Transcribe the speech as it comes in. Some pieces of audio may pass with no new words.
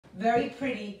very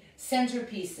pretty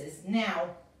centerpieces. Now,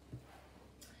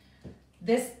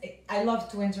 this, I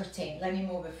love to entertain. Let me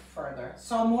move it further.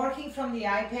 So I'm working from the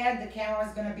iPad. The camera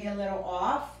is going to be a little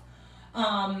off.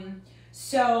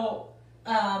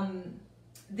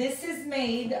 This is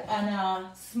made on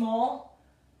a small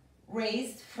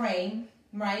raised frame,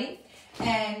 right?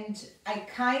 And I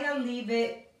kind of leave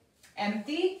it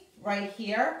empty right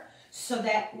here so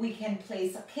that we can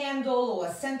place a candle or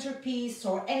a centerpiece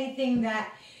or anything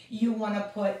that you want to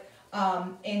put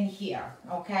in here,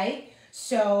 okay?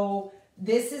 So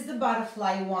this is the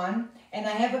butterfly one, and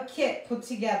I have a kit put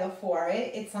together for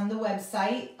it. It's on the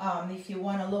website. If you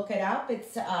want to look it up,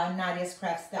 it's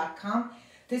nadiascrafts.com.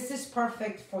 This is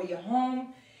perfect for your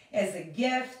home, as a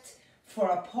gift, for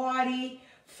a party,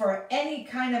 for any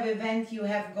kind of event you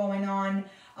have going on.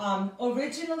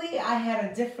 Originally, I had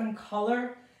a different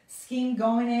color scheme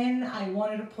going in. I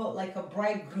wanted to put like a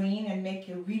bright green and make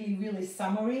it really, really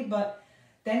summery, but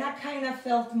then I kind of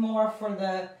felt more for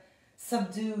the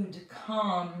subdued,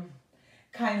 calm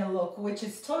kind of look, which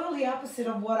is totally opposite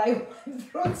of what I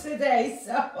went through today.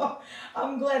 So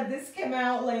I'm glad this came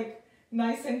out like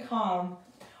nice and calm.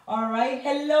 All right,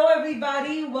 hello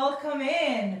everybody, welcome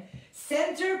in.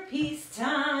 Centerpiece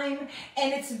time,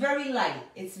 and it's very light.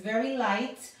 It's very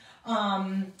light.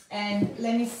 And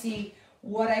let me see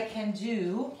what I can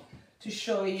do to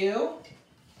show you.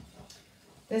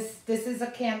 This is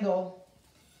a candle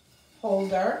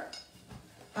holder.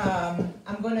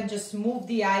 I'm gonna just move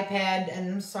the iPad,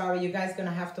 and I'm sorry, you guys gonna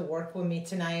have to work with me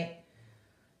tonight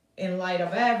in light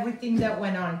of everything that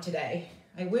went on today.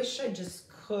 I wish I just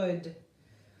could.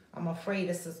 I'm afraid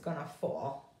this is gonna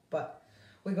fall, but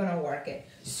we're gonna work it.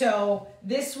 So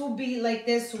this will be like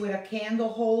this with a candle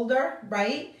holder,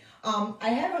 right? I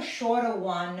have a shorter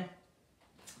one.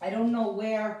 I don't know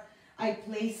where I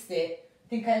placed it. I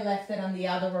think I left it on the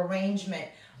other arrangement.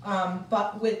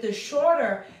 But with the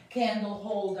shorter candle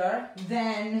holder,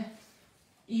 then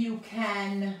you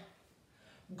can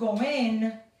go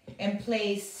in and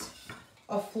place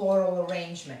a floral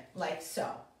arrangement like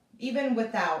so, even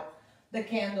without the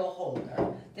candle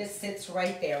holder. This sits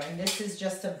right there, and this is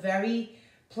just a very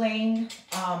plain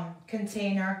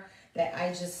container that I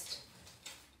just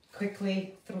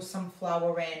quickly threw some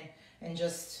flour in and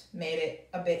just made it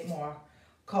a bit more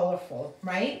colorful,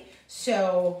 right?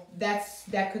 So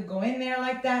that could go in there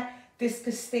like that. This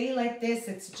could stay like this.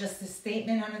 It's just a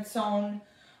statement on its own.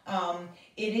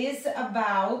 It is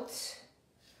about,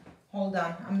 hold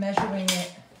on, I'm measuring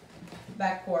it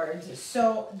backwards.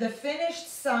 So the finished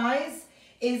size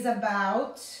is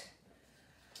about,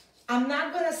 I'm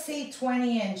not gonna say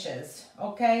 20 inches,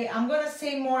 okay? I'm gonna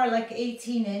say more like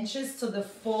 18 inches to the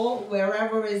full,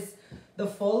 wherever is the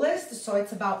fullest. So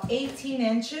it's about 18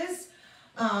 inches,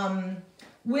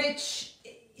 which,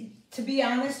 to be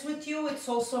honest with you, it's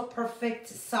also a perfect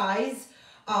size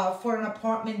for an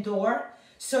apartment door.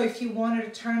 So if you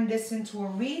wanted to turn this into a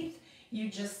wreath, you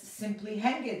just simply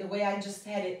hang it the way I just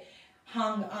had it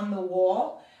hung on the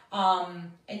wall.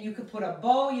 And you could put a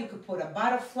bow, you could put a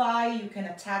butterfly, you can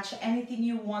attach anything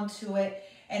you want to it,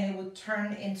 and it would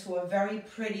turn into a very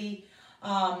pretty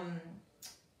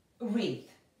wreath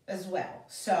as well.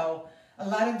 So a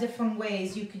lot of different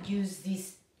ways you could use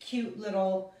these cute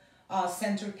little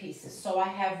centerpieces. So I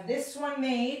have this one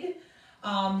made.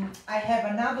 I have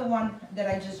another one that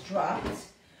I just dropped,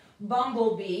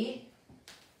 Bumblebee,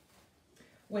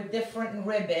 with different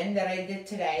ribbon that I did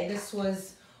today. This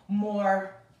was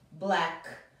more black.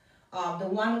 The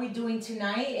one we're doing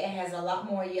tonight, it has a lot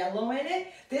more yellow in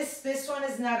it. This one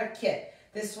is not a kit.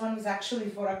 This one was actually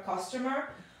for a customer.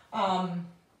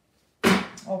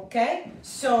 Okay,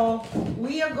 so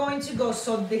we are going to go.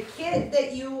 So the kit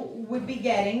that you would be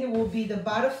getting will be the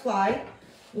butterfly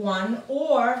one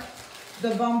or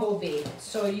the bumblebee.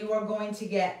 So you are going to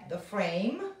get the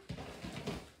frame.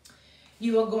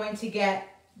 You are going to get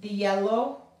the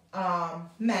yellow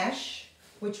mesh,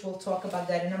 which we'll talk about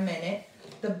that in a minute,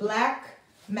 the black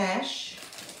mesh,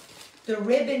 the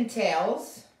ribbon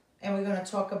tails, and we're going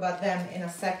to talk about them in a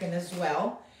second as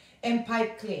well, and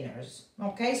pipe cleaners.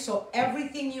 Okay, so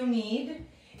everything you need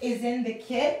is in the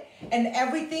kit, and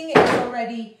everything is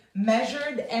already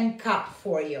measured and cut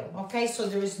for you. Okay, so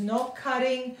there is no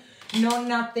cutting, no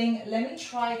nothing. Let me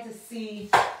try to see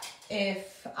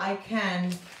if I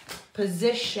can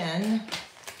position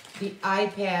the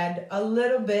iPad a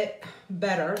little bit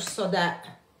better so that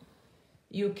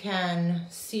you can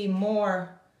see more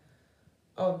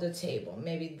of the table.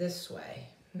 Maybe this way.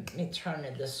 Let me turn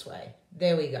it this way.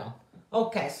 There we go.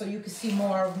 Okay, so you can see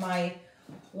more of my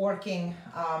working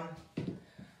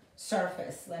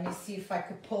surface. Let me see if I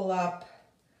could pull up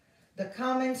the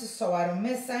comments so I don't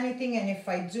miss anything. And if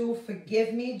I do,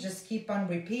 forgive me. Just keep on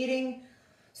repeating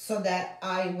so that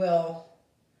I will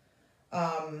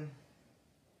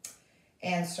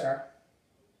answer.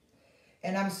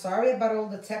 And I'm sorry about all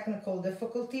the technical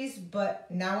difficulties, but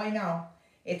now I know.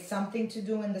 It's something to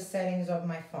do in the settings of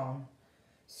my phone.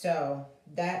 So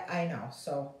that I know.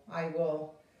 So I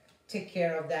will take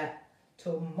care of that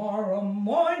tomorrow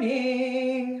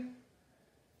morning.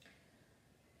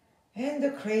 And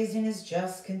the craziness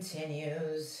just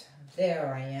continues.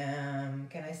 There I am.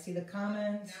 Can I see the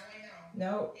comments?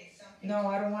 No, no,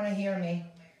 I don't want to hear me.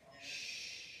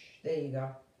 Shh. There you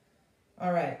go.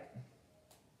 All right.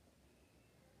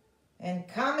 And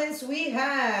comments we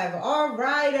have. All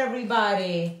right,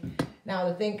 everybody. Now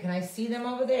the thing, can I see them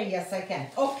over there? Yes, I can.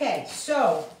 Okay,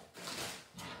 so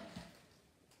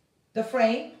the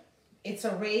frame, it's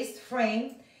a raised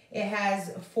frame. It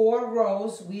has 4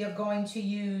 rows. We are going to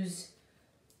use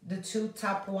the 2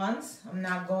 top ones. I'm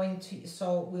not going to,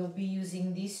 so we'll be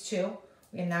using these 2.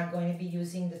 We're not going to be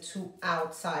using the 2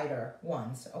 outsider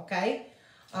ones, okay?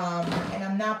 And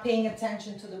I'm not paying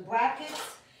attention to the brackets,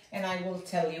 and I will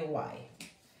tell you why.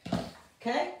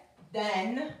 Okay?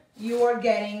 Then you are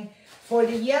getting, for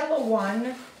the yellow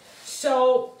one,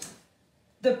 so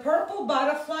the purple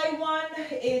butterfly one,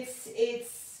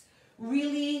 it's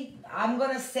really, I'm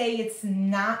gonna say it's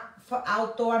not for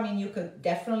outdoor. I mean, you could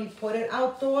definitely put it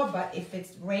outdoor, but if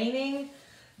it's raining,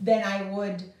 then I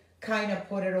would kind of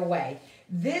put it away.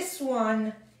 This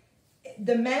one,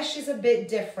 the mesh is a bit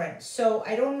different. So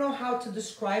I don't know how to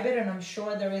describe it, and I'm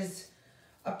sure there is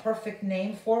a perfect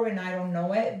name for it, and I don't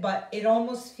know it, but it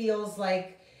almost feels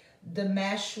like the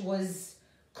mesh was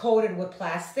coated with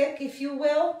plastic, if you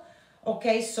will.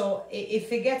 Okay, so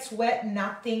if it gets wet,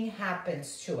 nothing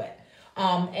happens to it.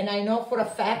 And I know for a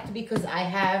fact because I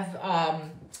have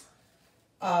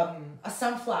a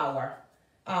sunflower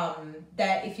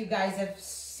that if you guys have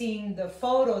seen the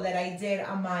photo that I did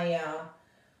on my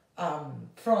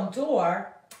front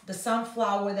door, the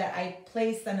sunflower that I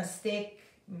placed on a stick,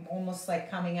 almost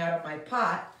like coming out of my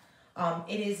pot,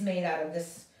 it is made out of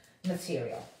this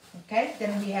material. Okay,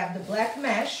 then we have the black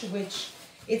mesh, which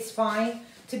it's fine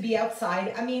to be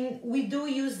outside. I mean, we do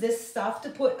use this stuff to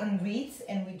put on wreaths,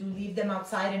 and we do leave them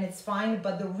outside, and it's fine,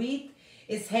 but the wreath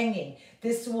is hanging.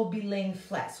 This will be laying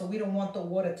flat, so we don't want the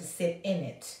water to sit in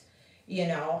it. You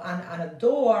know, on a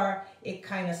door, it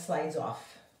kind of slides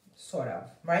off, sort of,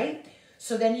 right?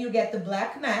 So then you get the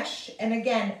black mesh, and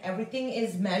again, everything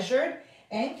is measured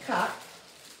and cut.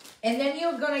 And then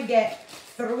you're gonna get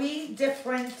 3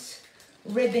 different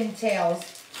ribbon tails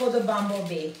for the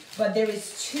bumblebee, but there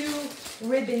is 2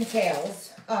 ribbon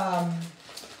tails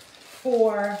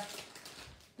for,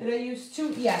 did I use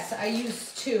 2? Yes, I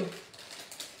used 2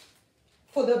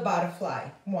 for the butterfly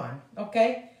one,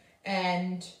 okay?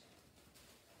 And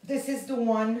this is the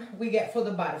one we get for the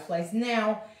butterflies.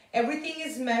 Now, everything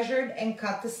is measured and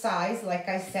cut to size, like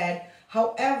I said.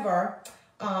 However,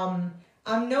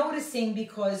 I'm noticing,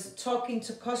 because talking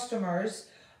to customers,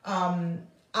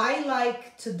 I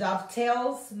like to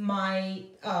dovetail my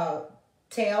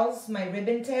tails, my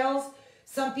ribbon tails.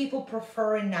 Some people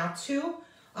prefer not to.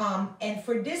 And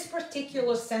for this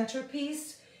particular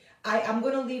centerpiece, I'm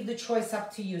going to leave the choice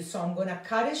up to you. So I'm going to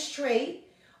cut it straight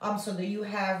so that you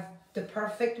have the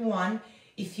perfect one.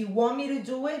 If you want me to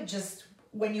do it, just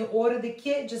when you order the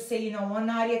kit, just say, you know what,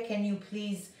 Nadia, can you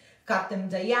please cut them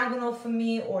diagonal for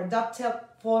me or dovetail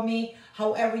for me,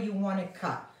 however you want it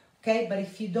cut. Okay, but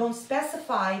if you don't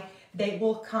specify, they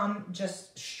will come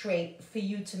just straight for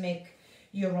you to make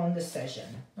your own decision,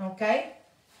 okay?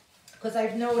 Because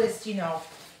I've noticed, you know,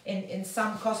 in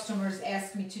some customers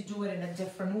ask me to do it in a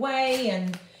different way,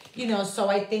 and, you know, so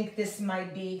I think this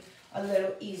might be a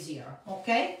little easier,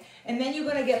 okay? And then you're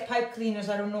gonna get pipe cleaners.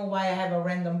 I don't know why I have a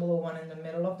random blue one in the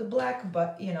middle of the black,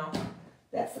 but, you know,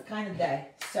 that's the kind of day.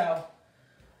 So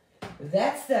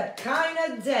that's the kind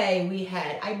of day we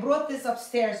had. I brought this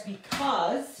upstairs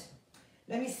because,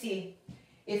 let me see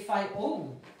if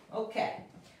oh, okay.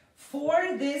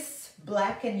 For this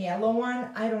black and yellow one,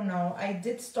 I don't know. I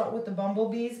did start with the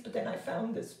bumblebees, but then I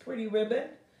found this pretty ribbon.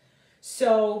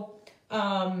 So,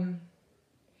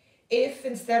 if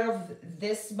instead of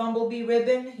this bumblebee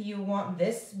ribbon, you want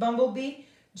this bumblebee,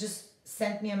 just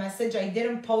send me a message. I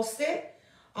didn't post it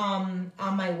on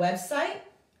my website,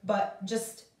 but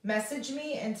just message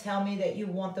me and tell me that you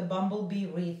want the bumblebee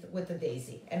wreath with the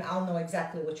daisy, and I'll know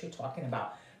exactly what you're talking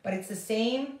about. But it's the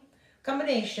same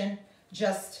combination,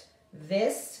 just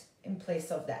this in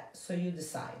place of that. So you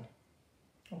decide.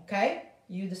 Okay?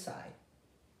 You decide.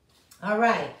 All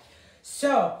right.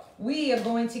 So we are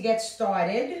going to get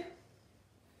started.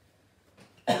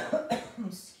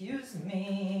 Excuse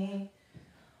me.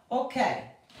 Okay.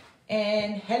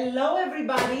 And hello,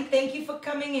 everybody. Thank you for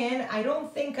coming in. I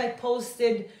don't think I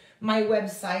posted my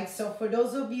website. So for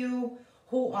those of you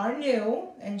who are new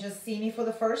and just see me for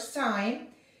the first time,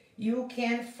 you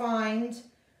can find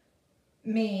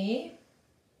me.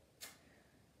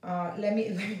 Let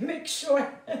me make sure.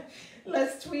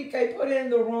 Last week I put in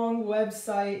the wrong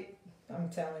website. I'm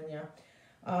telling you.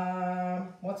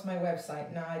 What's my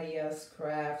website?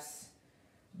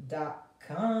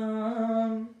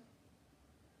 nadiascrafts.com.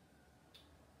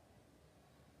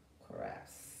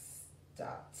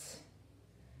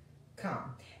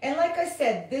 Crafts.com. And like I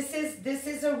said, this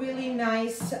is a really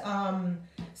nice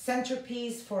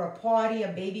centerpiece for a party, a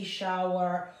baby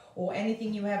shower, or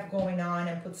anything you have going on,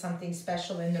 and put something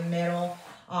special in the middle.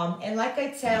 And like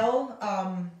I tell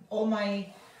all my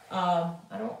I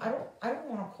don't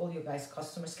want to call you guys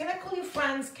customers. Can I call you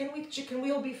friends? Can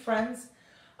we all be friends?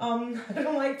 I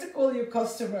don't like to call you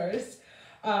customers.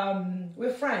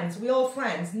 We're friends. We all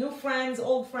friends. New friends,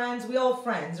 old friends. We all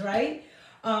friends, right?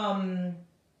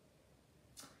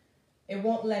 It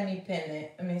won't let me pin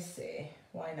it. Let me see.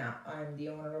 Why not? I'm the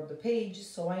owner of the page,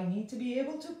 so I need to be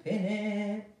able to pin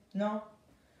it. No.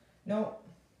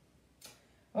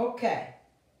 Okay.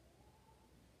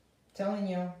 Telling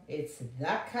you, it's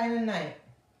that kind of night.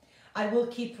 I will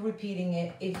keep repeating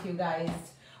it if you guys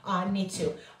need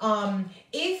to.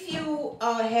 If you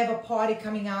have a party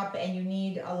coming up and you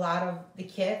need a lot of the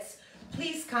kits,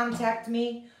 please contact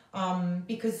me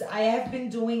because I have been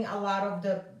doing a lot of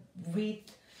the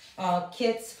wreath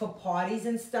kits for parties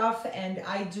and stuff, and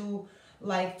I do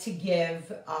like to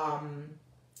give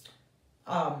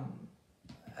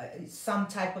some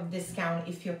type of discount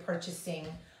if you're purchasing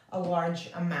a large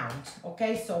amount.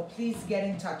 Okay, so please get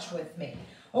in touch with me.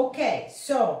 Okay,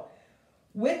 so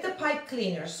with the pipe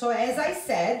cleaner, so as I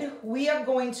said, we are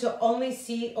going to only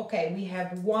see, okay, we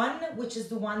have one, which is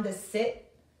the one that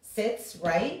sits,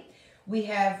 right? We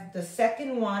have the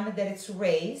second one that it's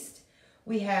raised.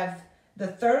 We have the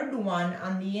third one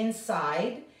on the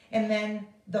inside, and then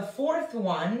the fourth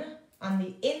one on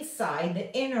the inside,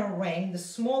 the inner ring, the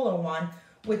smaller one,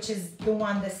 which is the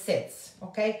one that sits,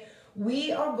 okay?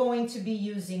 We are going to be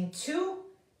using 2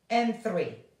 and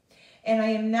 3. And I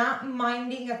am not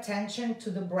minding attention to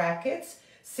the brackets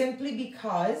simply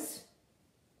because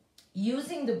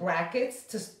using the brackets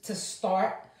to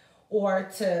start or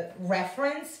to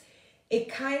reference, it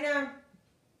kind of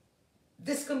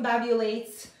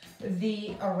discombobulates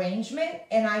the arrangement,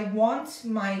 and I want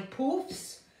my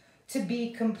poofs to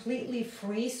be completely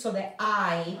free so that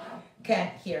I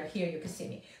can, here you can see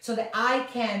me, so that I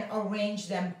can arrange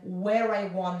them where I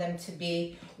want them to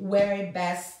be, where it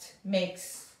best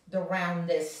makes the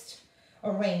roundest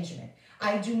arrangement.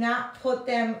 I do not put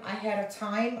them ahead of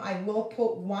time. I will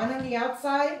put one on the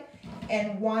outside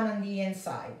and one on the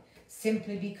inside,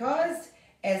 simply because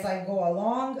as I go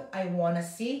along, I want to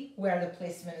see where the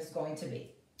placement is going to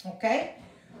be. Okay,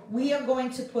 we are going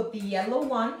to put the yellow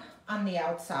one on the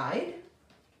outside.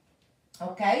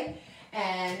 Okay,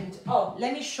 and oh,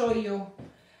 let me show you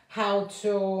how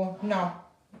to,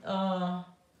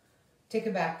 take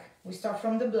it back. We start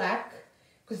from the black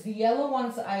because the yellow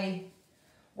ones I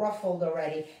ruffled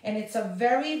already, and it's a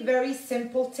very, very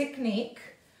simple technique.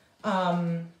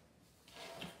 And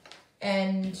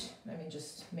let me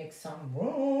just make some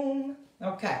room.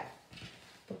 Okay.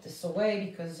 Put this away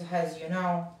because, as you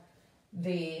know,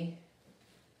 the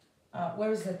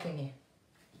where is the thingy?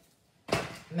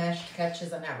 Mesh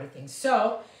catches and everything.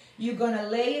 So you're gonna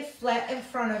lay it flat in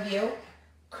front of you,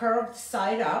 curved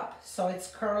side up, so it's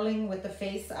curling with the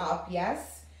face up.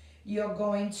 Yes, you're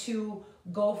going to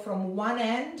go from one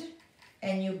end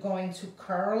and you're going to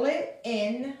curl it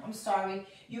in. I'm sorry,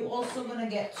 you're also gonna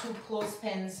get 2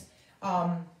 clothespins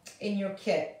in your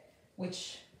kit,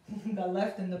 which got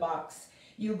left in the box.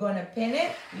 You're gonna pin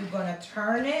it, you're gonna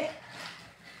turn it,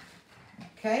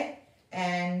 okay?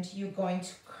 And you're going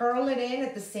to curl it in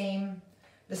at the same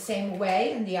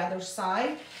way in the other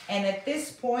side. And at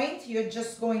this point, you're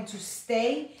just going to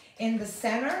stay in the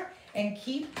center and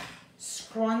keep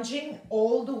scrunching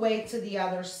all the way to the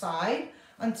other side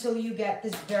until you get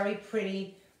this very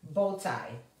pretty bow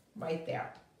tie right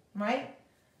there, right?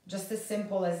 Just as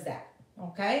simple as that,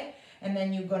 okay? And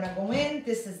then you're gonna go in,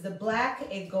 this is the black,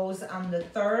 it goes on the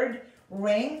 3rd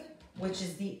ring, which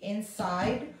is the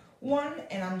inside one,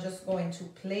 and I'm just going to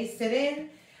place it in.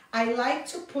 I like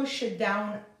to push it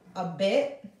down a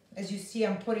bit. As you see,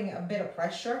 I'm putting a bit of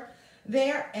pressure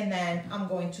there, and then I'm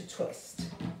going to twist.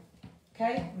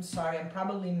 Okay, I'm sorry, I'm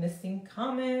probably missing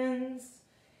comments.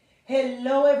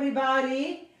 Hello,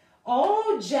 everybody.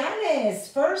 Oh, Janice,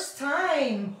 first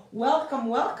time. Welcome,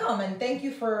 welcome, and thank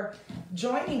you for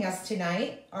joining us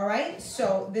tonight. All right,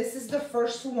 so this is the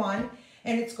first one,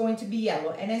 and it's going to be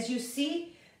yellow. And as you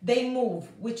see, they move,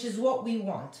 which is what we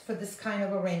want for this kind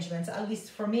of arrangements. At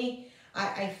least for me,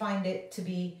 I find it to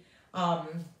be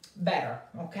better,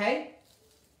 okay?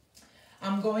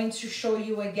 I'm going to show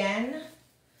you again.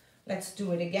 Let's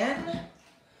do it again.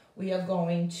 We are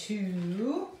going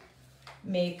to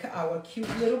make our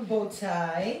cute little bow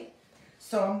tie.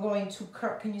 So I'm going to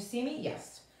curl, can you see me?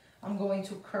 Yes. I'm going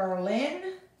to curl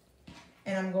in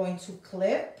and I'm going to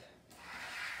clip.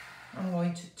 I'm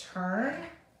going to turn.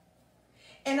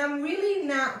 And I'm really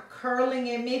not curling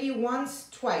it, maybe once,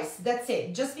 twice. That's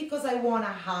it. Just because I want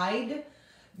to hide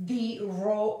the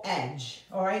raw edge,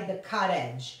 all right, the cut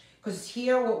edge. Because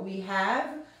here what we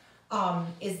have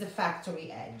is the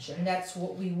factory edge, and that's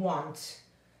what we want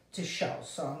to show.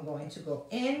 So I'm going to go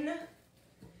in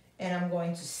and I'm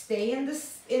going to stay in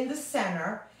the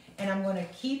center, and I'm going to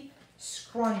keep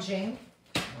scrunching,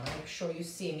 I'll make sure you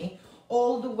see me,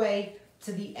 all the way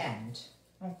to the end,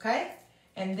 okay?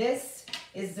 And this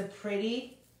is the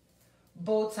pretty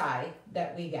bow tie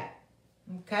that we get,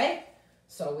 okay?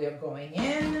 So we are going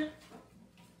in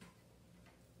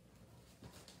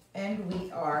and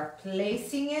we are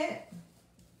placing it.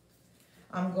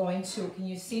 I'm going to, can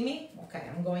you see me? Okay,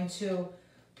 I'm going to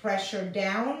pressure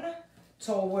down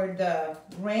toward the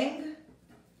ring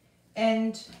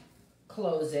and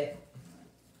close it.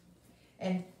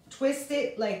 And twist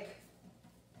it like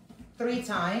 3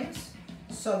 times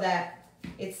so that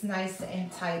it's nice and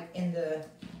tight in the,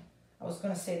 I was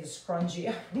gonna say the scrunchie.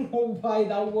 I don't know why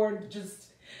that word just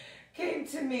came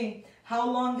to me. How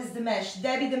long is the mesh?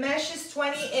 Debbie, the mesh is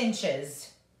 20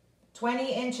 inches.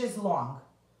 20 inches long.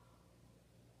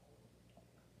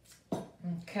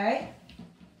 Okay.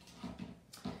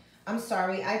 I'm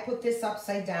sorry, I put this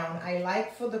upside down. I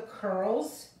like for the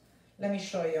curls. Let me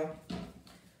show you.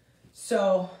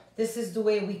 So this is the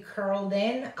way we curled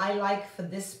in. I like for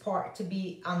this part to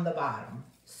be on the bottom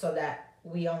so that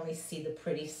we only see the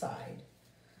pretty side.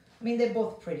 I mean, they're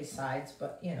both pretty sides,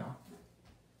 but you know.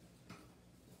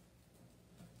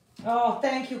 Oh,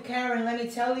 thank you, Karen. Let me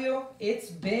tell you, it's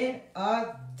been a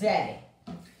day.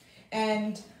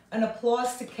 And an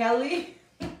applause to Kelly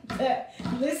that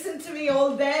listened to me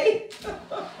all day.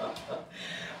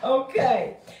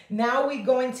 Okay, now we're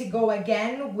going to go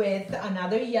again with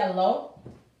another yellow.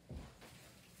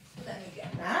 Let me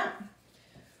get that.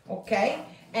 Okay,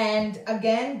 and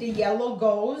again, the yellow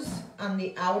goes on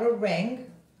the outer ring.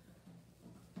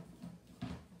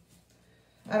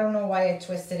 I don't know why I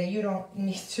twisted it. You don't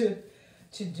need to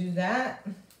do that.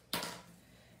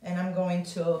 And I'm going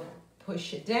to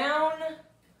push it down.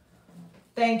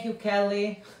 Thank you,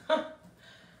 Kelly.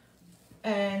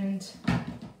 And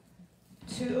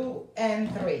 2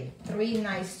 and 3. 3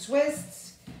 nice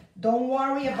twists. Don't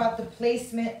worry about the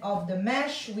placement of the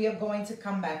mesh. We are going to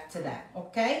come back to that,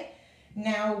 okay?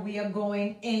 Now we are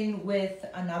going in with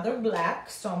another black.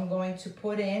 So I'm going to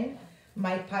put in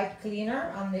my pipe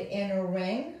cleaner on the inner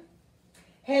ring.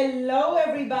 Hello,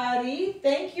 everybody.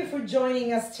 Thank you for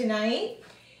joining us tonight.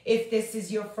 If this is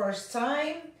your first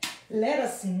time, let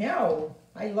us know.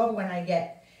 I love when I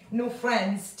get new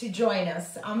friends to join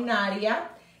us. I'm Nadia,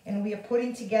 and we are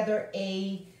putting together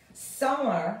a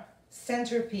summer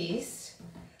centerpiece.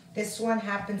 This one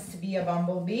happens to be a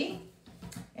bumblebee,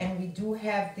 and we do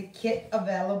have the kit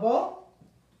available.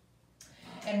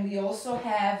 And we also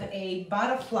have a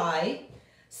butterfly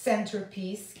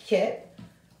centerpiece kit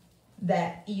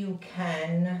that you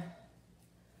can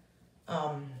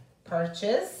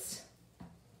purchase.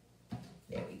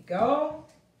 There we go.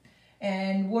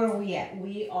 And where are we at?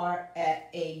 We are at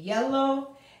a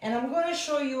yellow. And I'm going to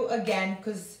show you again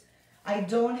because I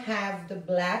don't have the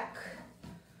black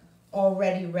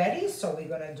already ready. So we're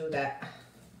going to do that,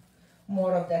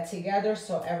 more of that together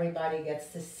so everybody gets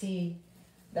to see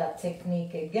that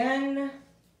technique again.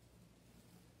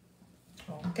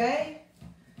 Okay.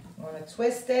 I'm going to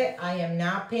twist it. I am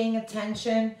not paying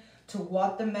attention to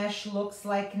what the mesh looks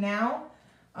like now.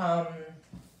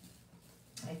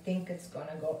 I think it's going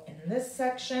to go in this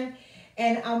section.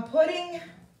 And I'm putting,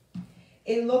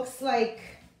 it looks like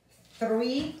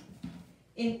 3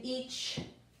 in each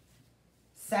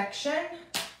section.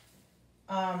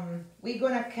 We're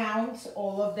going to count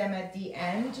all of them at the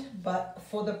end. But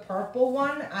for the purple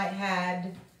one, I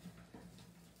had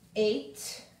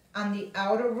 8 on the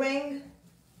outer ring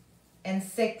and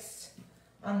 6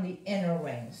 on the inner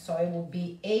ring. So it will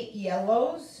be 8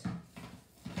 yellows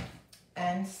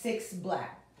and 6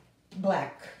 black,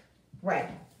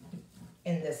 right,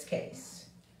 in this case.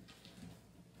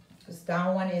 because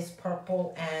that one is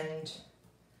purple and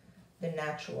the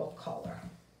natural color.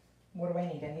 What do I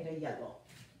need? I need a yellow.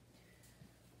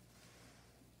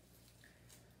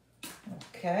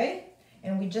 Okay,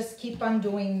 and we just keep on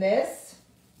doing this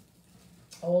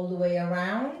all the way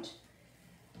around.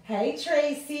 Hey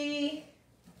Tracy,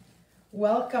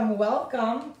 welcome,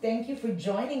 welcome. Thank you for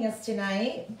joining us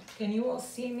tonight. Can you all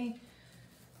see me?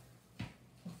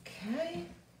 Okay.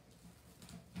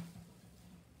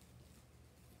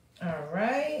 All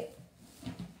right.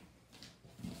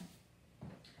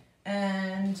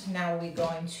 And now we're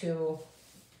going to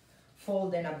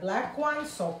fold in a black one,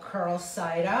 so curl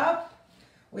side up.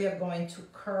 We are going to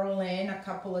curl in a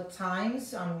couple of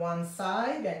times on one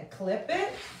side and clip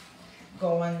it.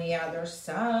 Go on the other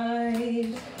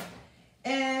side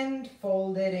and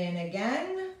fold it in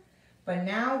again. But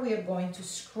now we are going to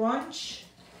scrunch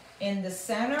in the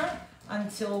center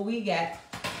until we get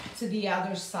to the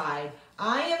other side.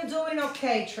 I am doing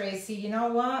okay, Tracy. You know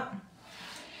what?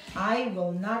 I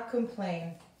will not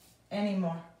complain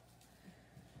anymore.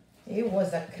 It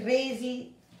was a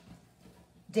crazy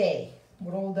day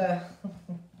with all the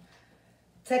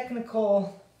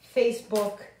technical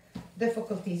Facebook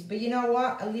difficulties. But you know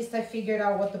what? At least I figured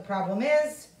out what the problem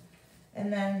is,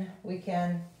 and then we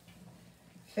can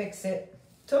fix it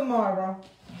tomorrow.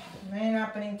 It ain't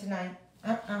happening tonight.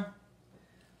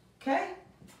 Okay.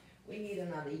 We need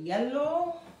another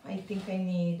yellow. I think I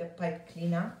need a pipe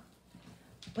cleaner.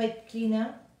 Pipe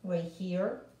cleaner right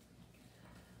here.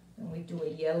 And we do a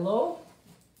yellow.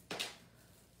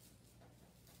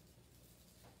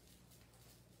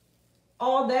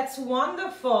 Oh, that's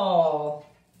wonderful.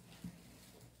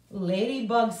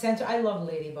 Ladybug center. I love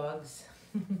ladybugs.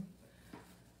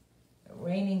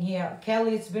 Raining here.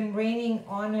 Kelly, it's been raining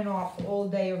on and off all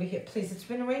day over here. Please, it's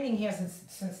been raining here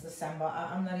since December.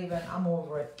 I'm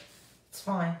over it. It's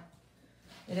fine.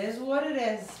 It is what it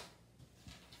is.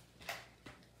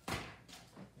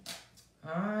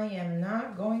 I am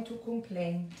not going to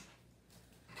complain.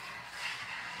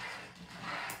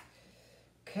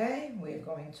 Okay, we're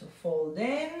going to fold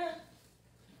in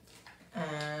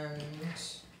and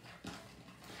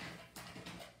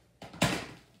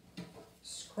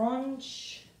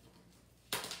scrunch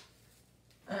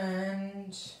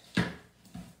and,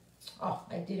 oh,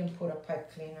 I didn't put a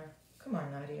pipe cleaner. Come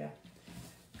on, Nadia.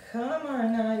 Come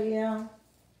on, Nadia.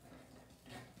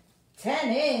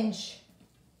 10-inch.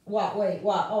 What? Wait,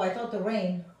 what? Oh, I thought the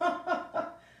rain. I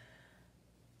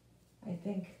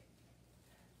think.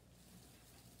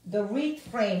 The wreath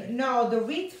frame. No, the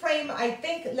wreath frame, I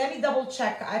think, let me double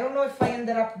check. I don't know if I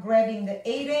ended up grabbing the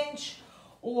 8-inch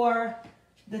or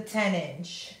the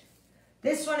 10-inch.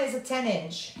 This one is a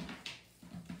 10-inch.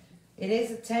 It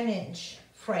is a 10-inch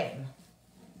frame.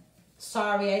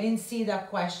 Sorry, I didn't see that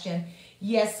question.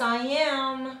 Yes, I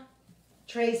am.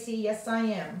 Tracy, yes, I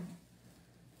am.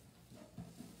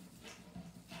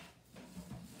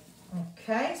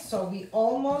 Okay, so we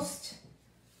almost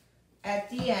at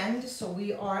the end, so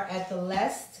we are at the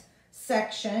last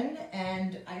section,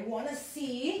 and I want to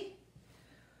see,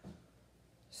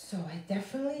 so I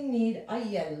definitely need a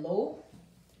yellow.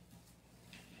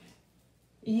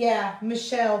 Yeah,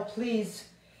 Michelle, please.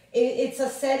 It's a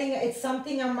setting, it's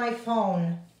something on my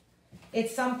phone.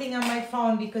 It's something on my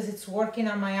phone because it's working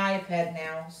on my iPad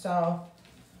now. So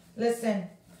listen,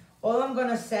 all I'm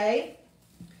gonna say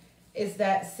is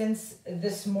that since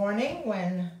this morning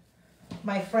when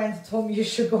my friends told me you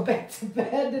should go back to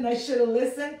bed and I should have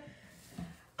listened,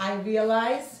 I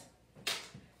realize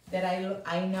that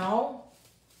I know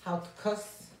how to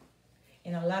cuss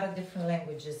in a lot of different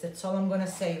languages. That's all I'm gonna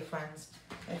say, you friends.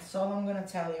 That's all I'm gonna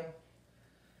tell you.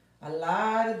 A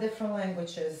lot of different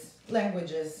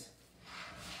languages.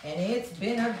 And it's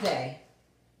been a day.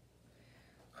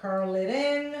 Curl it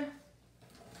in.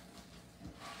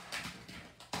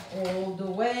 All the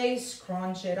way,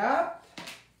 scrunch it up.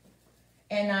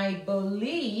 And I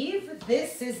believe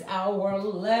this is our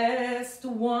last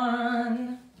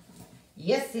one.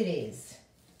 Yes, it is.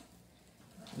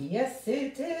 Yes,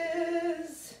 it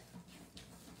is.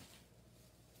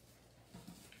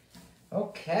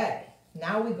 Okay,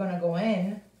 now we're gonna go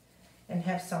in and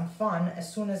have some fun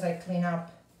as soon as I clean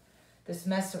up this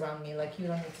mess around me. Like, you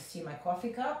don't need to see my coffee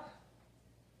cup.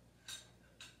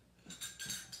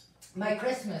 My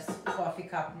Christmas coffee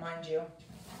cup, mind you.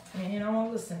 And you know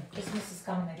what, listen, Christmas is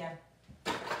coming again.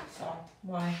 So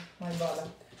why bother?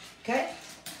 Okay,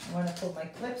 I'm gonna put my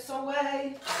clips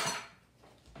away.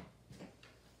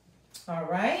 All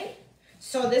right,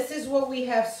 so this is what we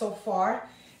have so far.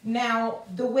 Now,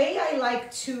 the way I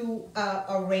like to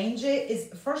arrange it is,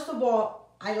 first of all,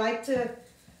 I like to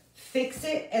fix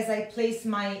it as I place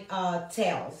my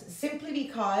tails, simply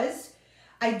because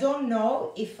I don't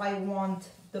know if I want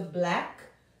the black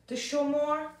to show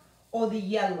more or the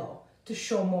yellow to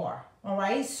show more. All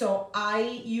right, so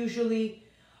I usually,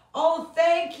 oh,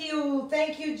 thank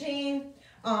you, Jean.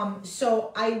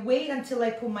 So I wait until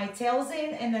I put my tails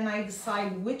in, and then I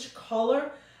decide which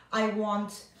color I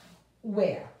want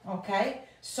where. Okay,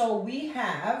 so we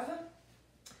have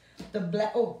the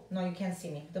black, oh no, you can't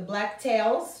see me, the black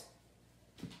tails.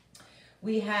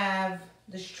 We have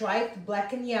the striped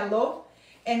black and yellow,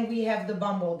 and we have the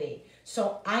bumblebee.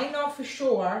 So I know for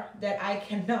sure that I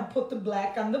cannot put the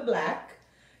black on the black.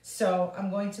 So I'm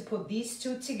going to put these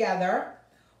two together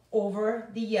over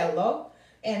the yellow.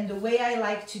 And the way I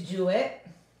like to do it,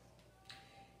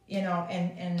 you know,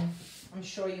 and I'm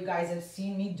sure you guys have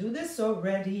seen me do this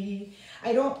already.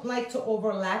 I don't like to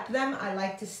overlap them. I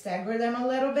like to stagger them a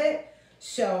little bit.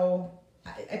 So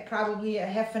I probably a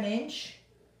 ½ an inch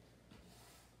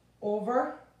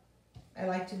over. I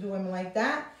like to do them like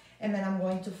that. And then I'm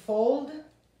going to fold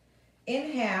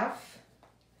in half,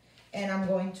 and I'm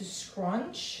going to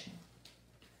scrunch,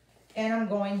 and I'm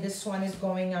going, this one is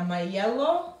going on my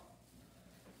yellow.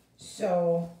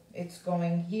 So it's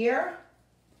going here.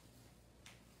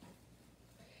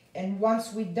 And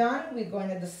once we're done, we're going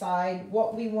to decide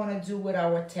what we want to do with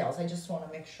our tails. I just want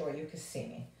to make sure you can see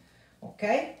me.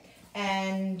 Okay?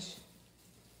 And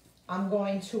I'm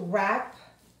going to wrap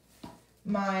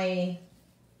my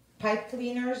pipe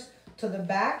cleaners to the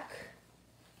back.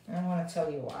 And I want to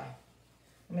tell you why.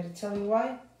 I'm going to tell you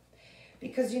why.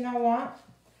 Because you know what?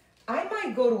 I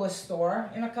might go to a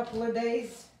store in a couple of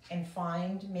days and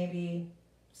find maybe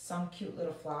some cute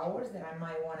little flowers that I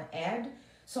might want to add.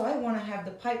 So I want to have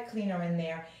the pipe cleaner in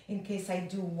there in case I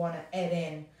do want to add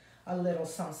in a little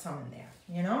some in there,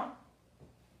 you know?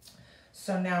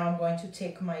 So now I'm going to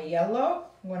take my yellow,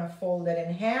 I'm going to fold it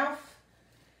in half,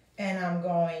 and I'm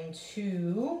going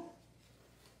to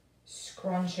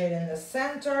scrunch it in the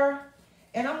center,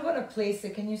 and I'm going to place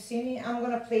it, can you see me? I'm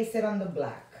going to place it on the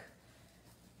black.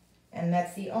 And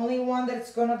that's the only one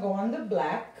that's going to go on the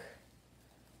black.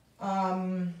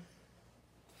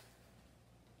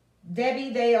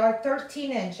 Debbie, they are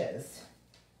 13 inches.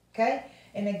 Okay?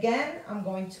 And again, I'm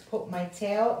going to put my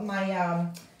tail,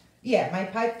 my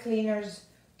pipe cleaners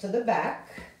to the back.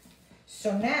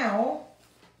 So now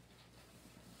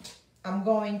I'm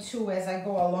going to, as I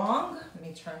go along, let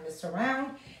me turn this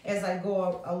around. As I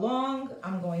go along,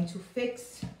 I'm going to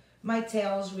fix my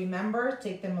tails. Remember,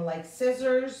 take them like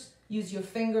scissors. Use your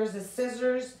fingers as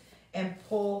scissors and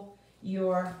pull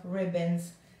your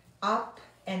ribbons up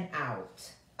and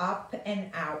out,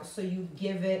 so you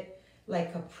give it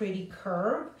like a pretty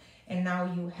curve, and now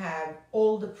you have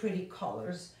all the pretty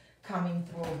colors coming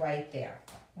through right there.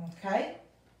 Okay,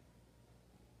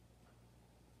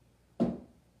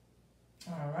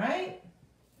 all right,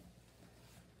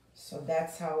 so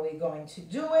that's how we're going to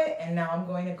do it. And now I'm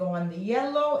going to go on the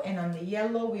yellow, and on the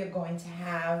yellow we are going to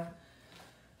have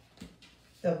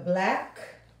the black.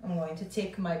 I'm going to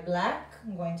take my black,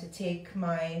 I'm going to take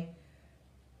my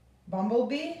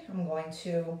bumblebee, I'm going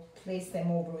to place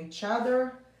them over each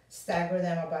other, stagger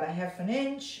them about ½ an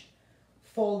inch,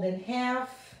 fold in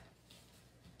half,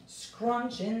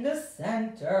 scrunch in the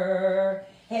center.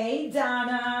 Hey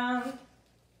Donna!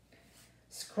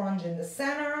 Scrunch in the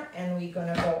center, and we're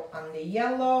gonna go on the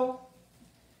yellow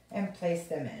and place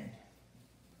them in.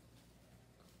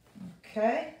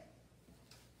 Okay?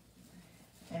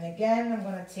 And again, I'm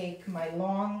going to take my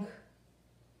long,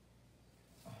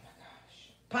 oh my gosh,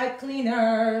 pipe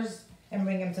cleaners and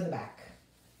bring them to the back.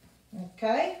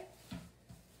 Okay?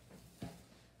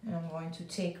 And I'm going to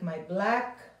take my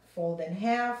black, fold in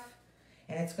half,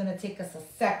 and it's going to take us a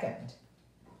second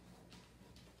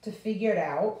to figure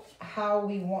out how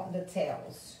we want the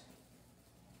tails.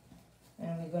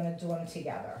 And we're going to do them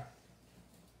together.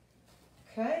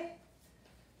 Okay?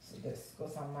 So this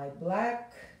goes on my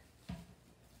black.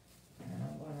 And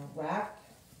I'm going to wrap.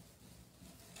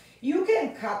 You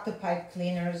can cut the pipe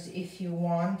cleaners if you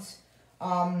want.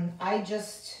 I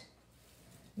just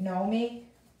know me,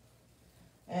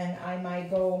 and I might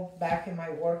go back in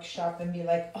my workshop and be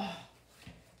like, oh,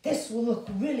 this will look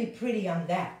really pretty on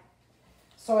that.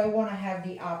 So I want to have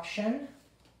the option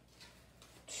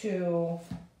to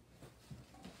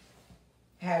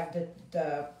have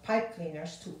the pipe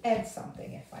cleaners to add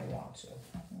something if I want to.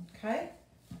 Okay?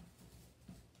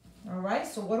 All right,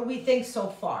 so what do we think so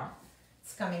far?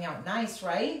 It's coming out nice,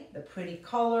 right? The pretty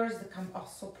colors, oh,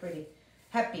 so pretty.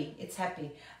 Happy, it's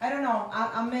happy. I don't know,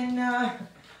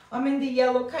 I'm in the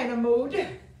yellow kind of mood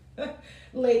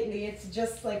lately. It's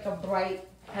just like a bright,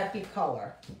 happy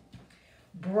color.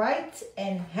 bright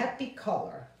and happy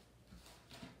color.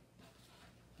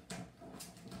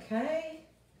 Okay,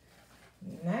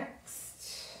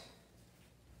 next.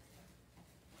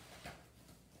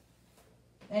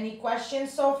 Any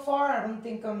questions so far? I don't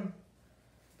think I'm...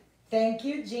 Thank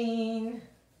you, Jean.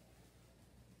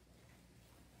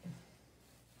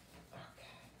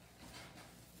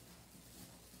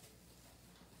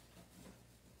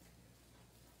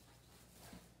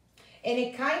 And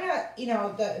it kind of, you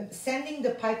know, sending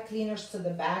the pipe cleaners to the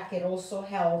back, it also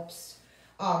helps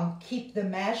keep the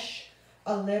mesh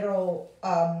a little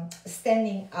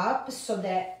standing up, so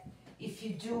that if you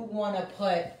do want to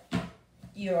put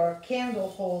your candle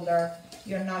holder,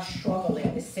 you're not struggling.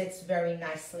 It sits very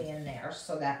nicely in there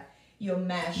so that your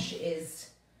mesh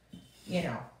is, you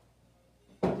know,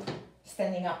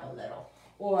 standing up a little.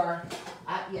 Or,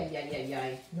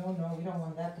 no, we don't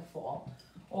want that to fall.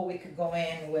 Or we could go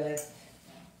in with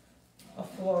a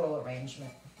floral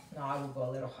arrangement. No, I will go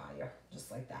a little higher, just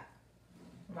like that,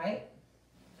 right?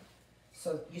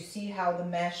 So you see how the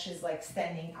mesh is like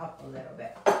standing up a little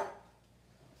bit.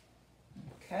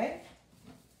 Okay.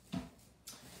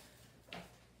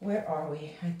 Where are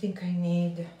we? I think I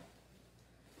need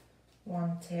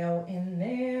one tail in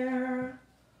there.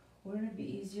 Wouldn't it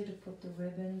be easier to put the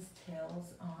ribbons,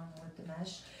 tails on with the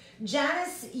mesh?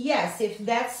 Janice, yes, if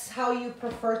that's how you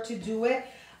prefer to do it.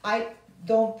 I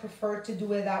don't prefer to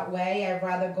do it that way. I'd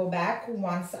rather go back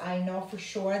once I know for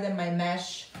sure that my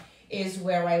mesh is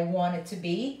where I want it to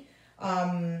be.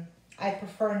 I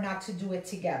prefer not to do it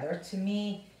together. To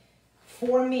me,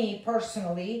 for me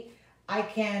personally, I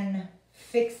can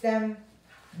fix them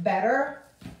better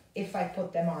if I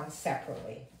put them on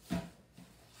separately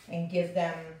and give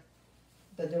them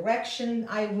the direction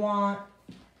I want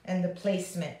and the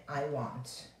placement I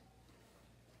want.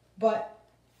 But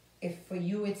if for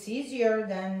you it's easier,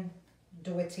 then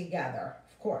do it together,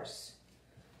 of course.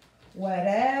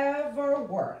 Whatever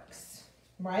works,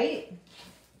 right?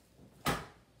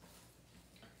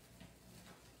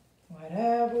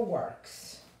 Whatever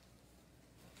works.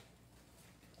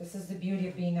 This is the beauty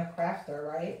of being a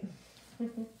crafter, right?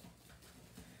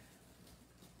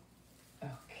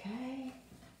 Okay.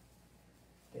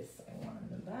 This I want in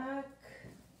the back.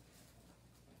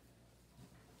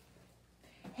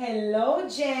 Hello,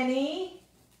 Jenny.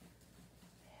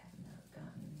 I have not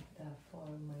gotten that far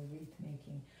in my wreath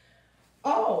making.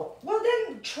 Oh, well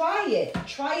then try it.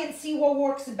 Try and see what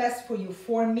works best for you.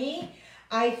 For me,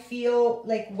 I feel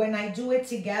like when I do it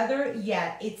together,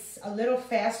 yeah, it's a little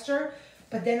faster,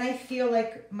 but then I feel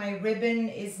like my ribbon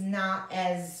is not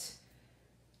as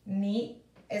neat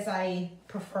as I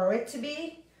prefer it to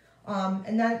be.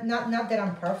 And not that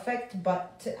I'm perfect,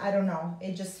 but I don't know.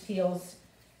 It just feels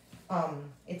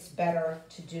it's better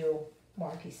to do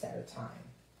one piece at a time.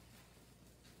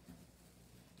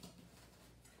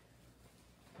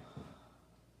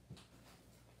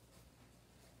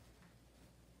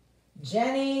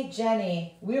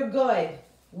 Jenny, we're good.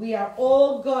 We are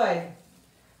all good.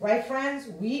 Right, friends?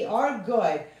 We are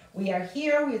good. We are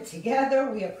here, we're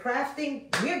together, we are crafting,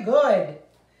 we're good.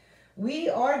 We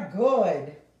are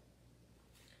good.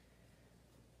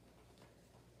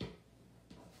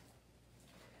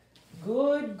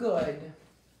 Good.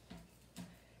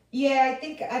 Yeah, I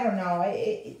think, I don't know.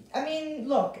 I mean,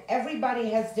 look, everybody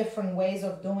has different ways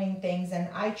of doing things, and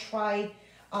I try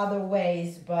other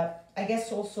ways, but I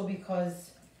guess also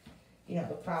because, you know,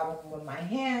 the problem with my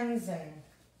hands, and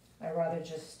I rather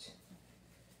just,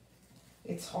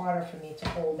 it's harder for me to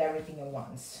hold everything at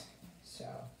once. So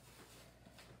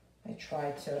I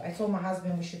told my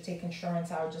husband we should take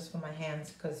insurance out just for my hands,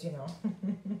 because, you know,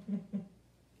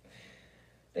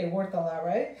 they worth a lot,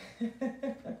 right?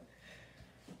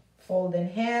 Fold in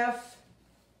half,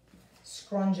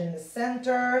 scrunch in the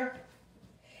center.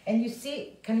 And you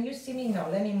see, can you see me? No,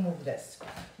 let me move this.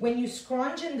 When you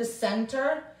scrunch in the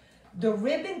center, the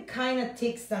ribbon kind of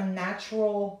takes a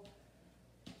natural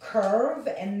curve,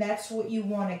 and that's what you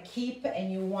want to keep,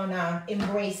 and you want to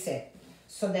embrace it,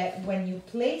 so that when you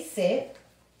place it,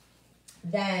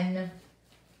 then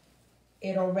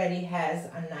it already has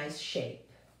a nice shape.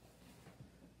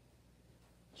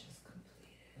 Just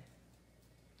completed.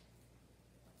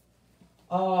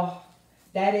 Oh,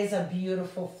 that is a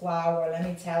beautiful flower, let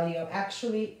me tell you.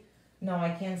 Actually, no, I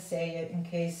can't say it in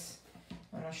case,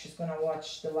 I know she's gonna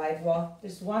watch the live. Well,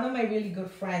 there's one of my really good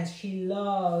friends. She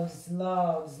loves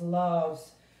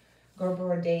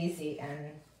Gerbera Daisy,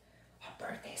 and her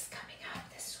birthday's coming up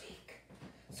this week.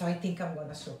 So I think I'm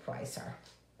gonna surprise her.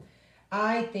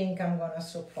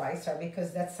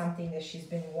 Because that's something that she's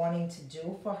been wanting to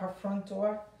do for her front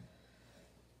door.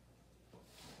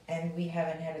 And we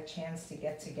haven't had a chance to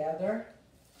get together.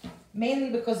 Mainly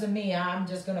because of me. I'm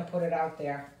just gonna put it out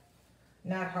there.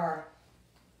 Not her.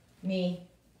 Me.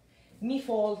 Me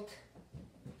fault.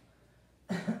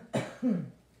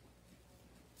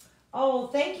 Oh,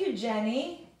 thank you,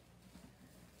 Jenny.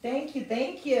 Thank you,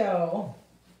 thank you.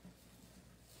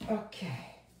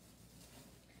 Okay.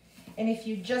 And if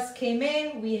you just came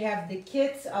in, we have the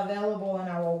kits available on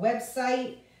our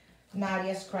website,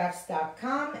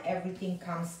 nadiascrafts.com. Everything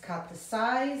comes cut to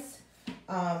size.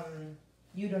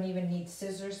 You don't even need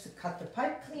scissors to cut the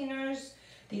pipe cleaners.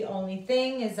 The only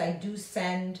thing is I do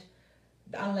send,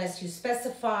 unless you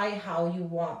specify how you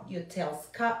want your tails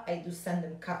cut, I do send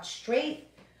them cut straight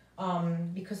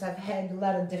because I've had a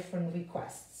lot of different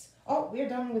requests. Oh, we're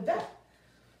done with that.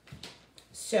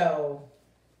 So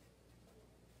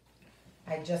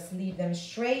I just leave them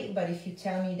straight, but if you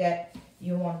tell me that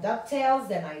you want ducktails,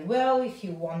 then I will. If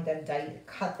you want them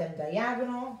cut them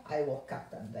diagonal, I will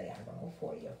cut them diagonal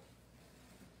for you.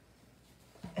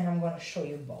 And I'm going to show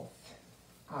you both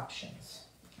options.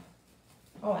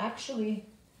 Oh, actually,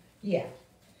 yeah,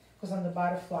 because on the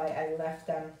butterfly, I left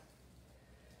them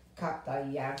cut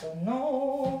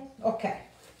diagonal. Okay,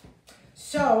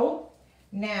 so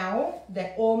now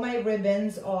that all my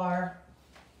ribbons are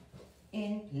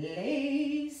in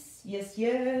place, yes,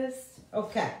 yes.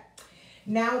 Okay,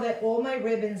 now that all my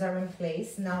ribbons are in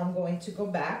place, now I'm going to go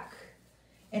back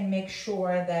and make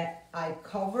sure that I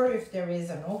cover if there is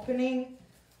an opening.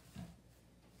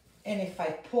 And if I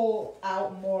pull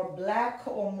out more black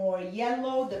or more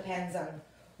yellow, depends on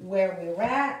where we're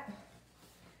at.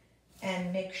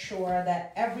 And make sure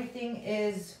that everything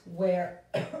is where,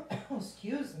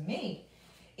 excuse me,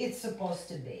 it's supposed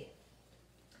to be.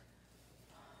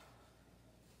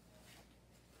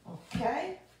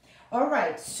 Okay. All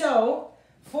right. So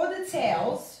for the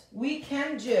tails, we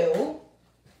can do,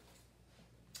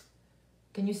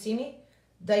 can you see me?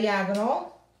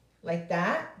 Diagonal, like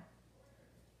that.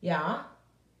 Yeah.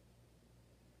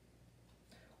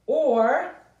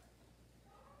 Or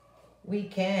we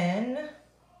can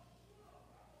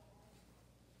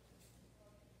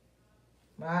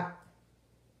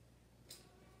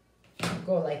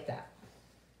go like that.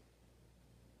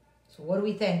 So what do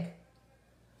we think?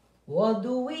 What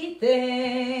do we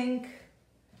think?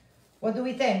 What do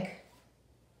we think?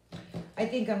 I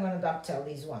think I'm gonna dovetail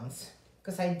these ones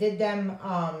because I did them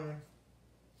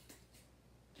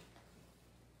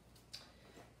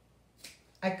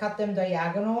I cut them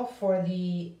diagonal for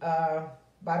the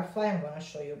butterfly. I'm going to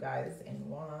show you guys in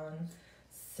 1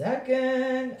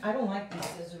 second. I don't like these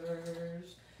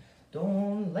scissors.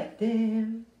 Don't like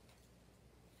them.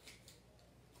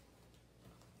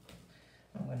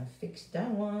 I'm going to fix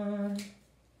that one.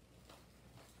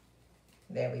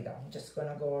 There we go. I'm just going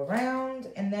to go around.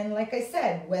 And then, like I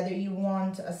said, whether you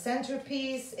want a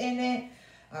centerpiece in it,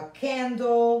 a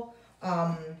candle,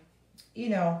 you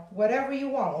know, whatever you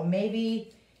want, or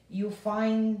maybe you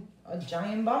find a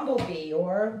giant bumblebee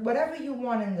or whatever you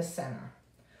want in the center,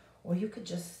 or you could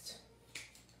just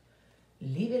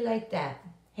leave it like that.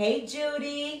 Hey,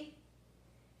 Judy.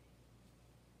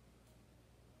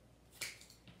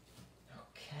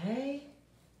 Okay.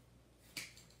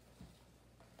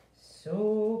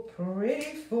 So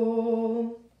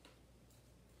prettiful.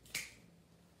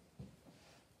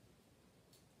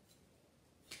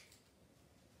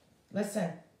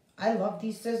 Listen, I love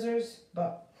these scissors,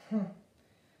 but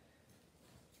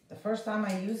the first time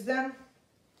I used them,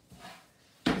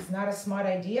 it's not a smart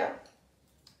idea.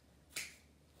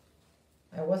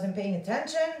 I wasn't paying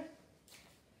attention,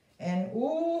 and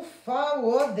ooh,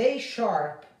 were they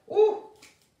sharp. Ooh,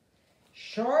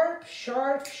 sharp,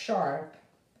 sharp, sharp.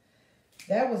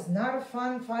 That was not a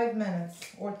fun 5 minutes,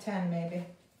 or 10 maybe.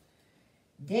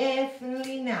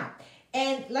 Definitely not.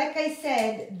 And like I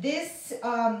said, this,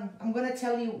 I'm going to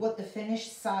tell you what the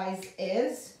finished size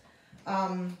is.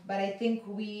 But I think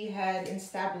we had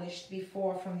established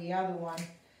before from the other one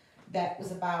that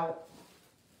was about,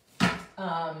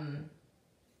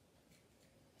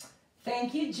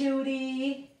 thank you,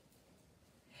 Judy.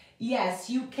 Yes,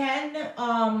 you can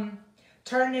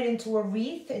turn it into a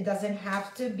wreath. It doesn't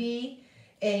have to be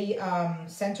a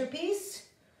centerpiece.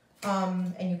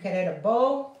 And you can add a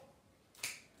bow.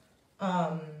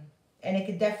 And it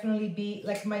could definitely be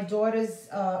like my daughter's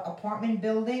apartment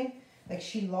building. Like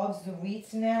she loves the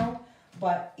wreaths now,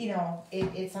 but you know,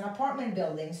 it's an apartment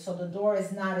building, so the door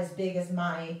is not as big as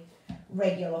my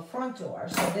regular front door.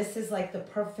 So this is like the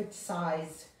perfect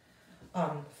size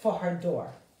for her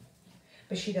door.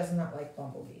 But she does not like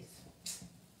bumblebees.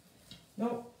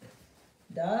 Nope,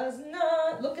 does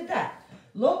not. Look at that.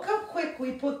 Look how quick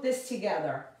we put this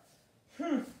together.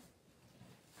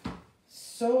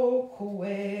 So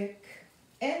quick.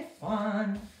 and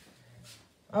fun.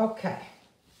 Okay.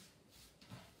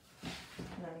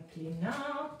 Let me clean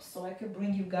up so I can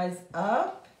bring you guys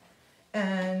up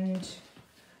and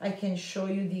I can show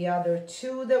you the other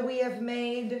two that we have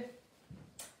made.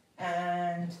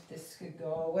 And this could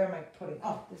go, where am I putting?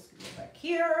 Oh, this could go back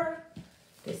here.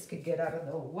 This could get out of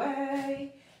the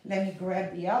way. Let me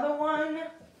grab the other one.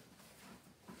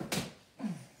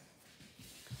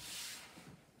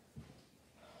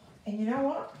 And you know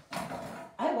what?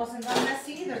 I wasn't that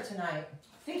messy either tonight.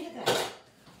 Figure that.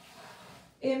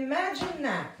 Imagine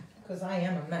that, because I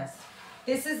am a mess.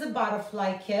 This is a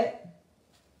butterfly kit,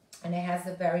 and it has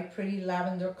a very pretty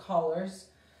lavender colors.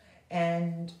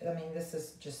 And I mean, this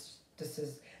is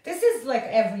like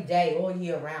every day, all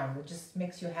year round. It just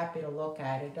makes you happy to look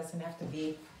at. It doesn't have to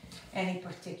be any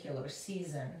particular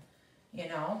season, you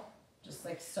know, just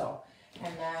like so.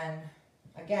 And then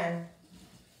again,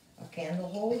 a candle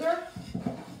holder,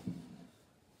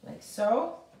 like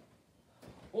so,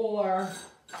 or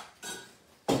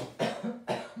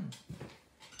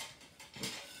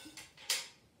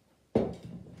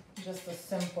just a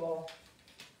simple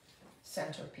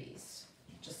centerpiece,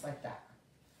 just like that.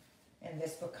 And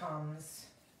this becomes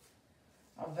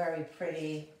a very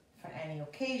pretty for any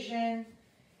occasion,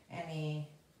 any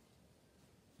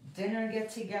dinner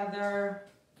get together,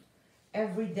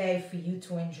 every day for you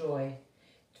to enjoy.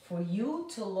 For you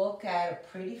to look at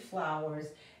pretty flowers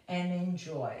and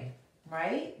enjoy,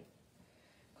 right?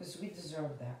 Because we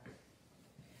deserve that.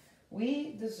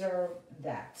 We deserve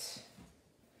that.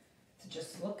 To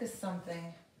just look at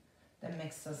something that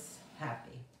makes us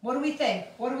happy. What do we think?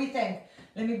 What do we think?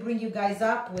 Let me bring you guys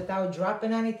up without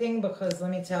dropping anything, because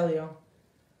let me tell you,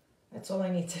 that's all I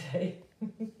need today.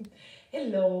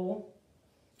 Hello.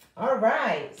 All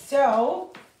right,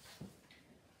 so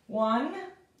one,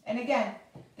 and again,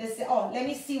 this, oh, let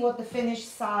me see what the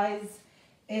finished size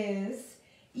is.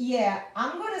 Yeah,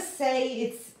 I'm gonna say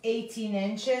it's 18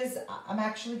 inches. I'm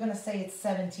actually gonna say it's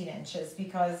 17 inches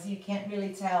because you can't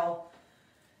really tell,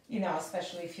 you know,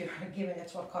 especially if you're giving it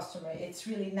to a customer, it's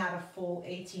really not a full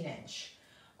 18 inch.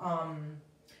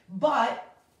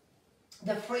 But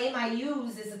the frame I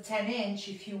use is a 10 inch.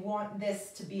 If you want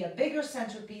this to be a bigger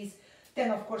centerpiece,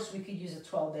 then of course we could use a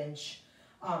 12 inch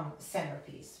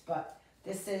centerpiece. But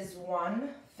this is one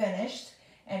finished,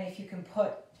 and if you can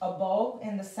put a bow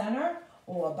in the center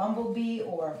or a bumblebee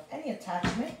or any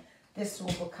attachment, this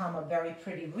will become a very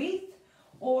pretty wreath,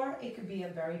 or it could be a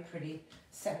very pretty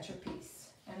centerpiece.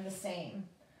 And the same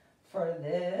for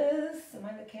this, am I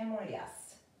on the camera?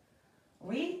 Yes.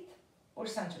 Wreath or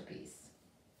centerpiece.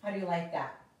 How do you like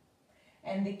that?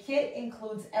 And the kit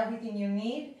includes everything you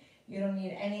need. You don't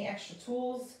need any extra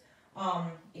tools.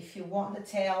 If you want the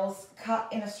tails cut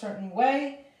in a certain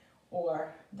way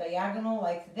or diagonal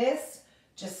like this,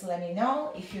 just let me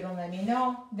know. If you don't let me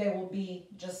know, they will be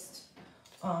just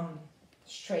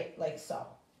straight like so,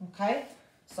 okay?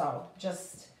 So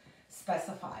just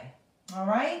specify, all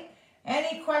right?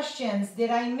 Any questions? Did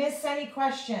I miss any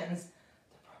questions?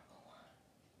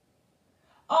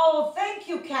 Oh, thank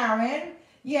you, Karen.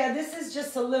 Yeah, this is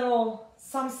just a little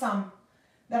some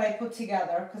that I put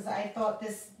together because I thought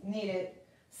this needed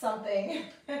something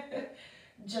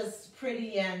just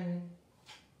pretty and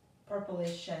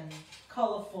purplish and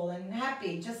colorful and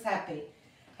happy, just happy.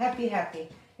 Happy. I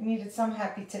needed some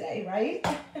happy today, right?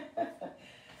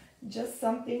 Just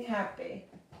something happy.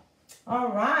 All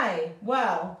right,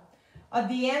 well, at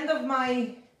the end of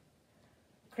my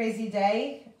crazy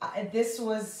day, this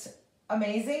was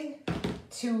amazing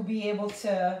to be able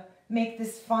to make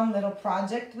this fun little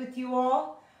project with you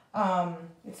all.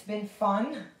 It's been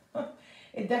fun.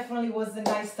 It definitely was a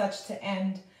nice touch to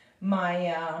end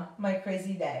my my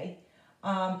crazy day.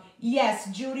 Yes,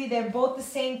 Judy, they're both the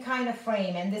same kind of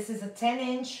frame, and this is a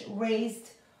 10-inch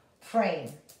raised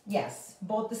frame. Yes,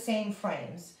 both the same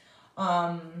frames.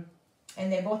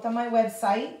 And they're both on my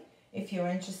website. If you're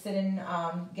interested in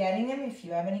getting them, if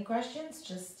you have any questions,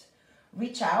 just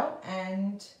reach out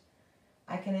and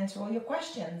I can answer all your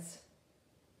questions.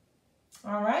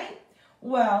 All right.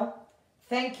 Well,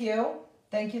 thank you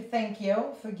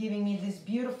for giving me this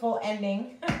beautiful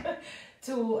ending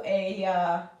to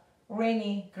a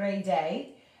rainy, gray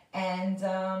day. And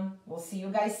we'll see you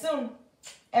guys soon.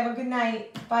 Have a good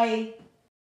night. Bye.